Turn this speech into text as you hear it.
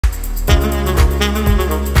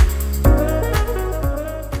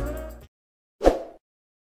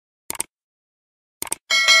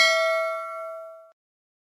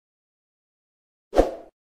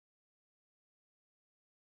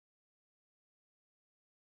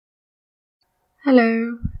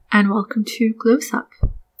Hello and welcome to Close Up.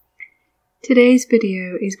 Today's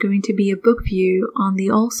video is going to be a book view on the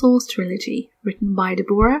All Souls trilogy written by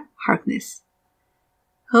Deborah Harkness.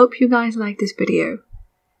 Hope you guys like this video.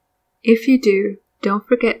 If you do, don't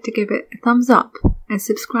forget to give it a thumbs up and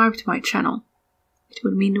subscribe to my channel. It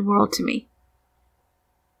would mean the world to me.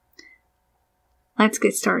 Let's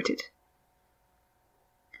get started.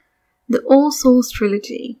 The All Souls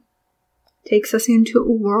trilogy takes us into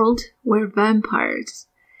a world where vampires,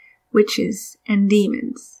 witches, and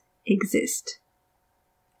demons exist.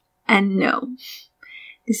 And no,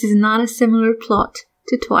 this is not a similar plot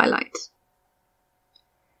to Twilight.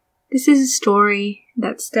 This is a story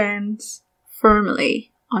that stands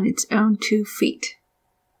firmly on its own 2 feet.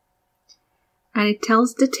 And it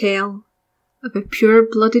tells the tale of a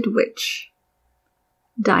pure-blooded witch,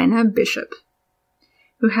 Dinah Bishop,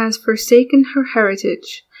 who has forsaken her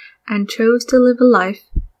heritage and chose to live a life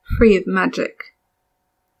free of magic,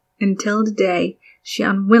 until the day she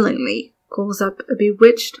unwillingly calls up a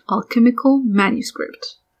bewitched alchemical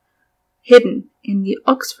manuscript, hidden in the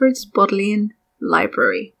Oxford's Bodleian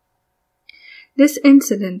Library. This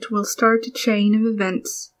incident will start a chain of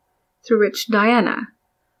events through which Diana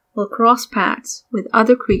will cross paths with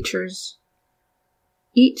other creatures,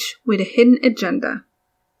 each with a hidden agenda,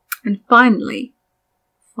 and finally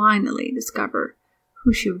discover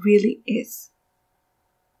who she really is.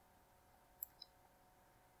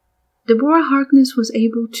 Deborah Harkness was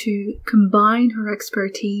able to combine her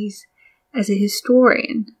expertise as a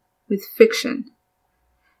historian with fiction,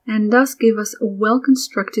 and thus give us a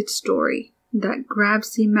well-constructed story that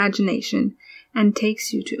grabs the imagination and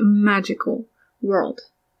takes you to a magical world.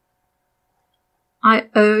 I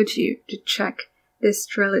urge you to check this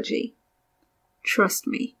trilogy. Trust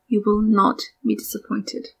me, you will not be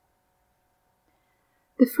disappointed.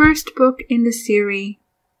 The first book in the series,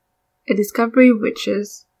 A Discovery of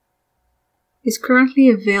Witches, is currently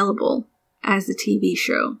available as a TV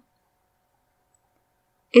show.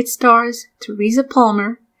 It stars Theresa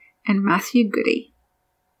Palmer and Matthew Goody,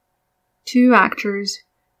 2 actors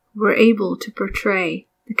who were able to portray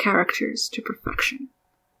the characters to perfection.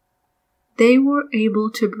 They were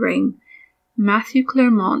able to bring Matthew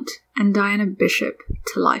Clairmont and Dinah Bishop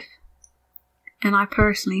to life, and I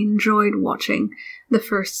personally enjoyed watching the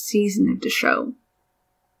first season of the show.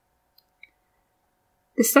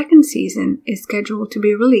 The second season is scheduled to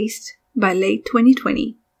be released by late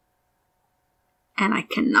 2020, and I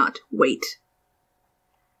cannot wait.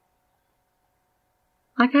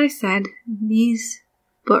 Like I said, these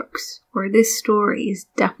books, or this story, is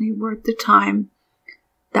definitely worth the time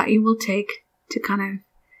that you will take to kind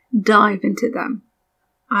of dive into them.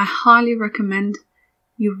 I highly recommend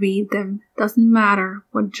you read them. Doesn't matter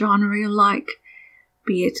what genre you like,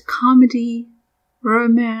 be it comedy,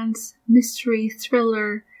 romance, mystery,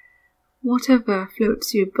 thriller, whatever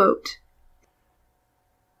floats your boat.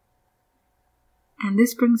 And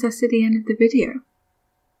this brings us to the end of the video.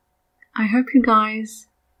 I hope you guys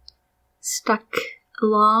stuck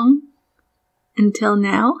along until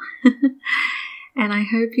now, and I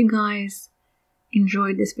hope you guys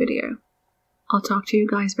enjoyed this video. I'll talk to you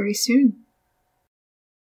guys very soon.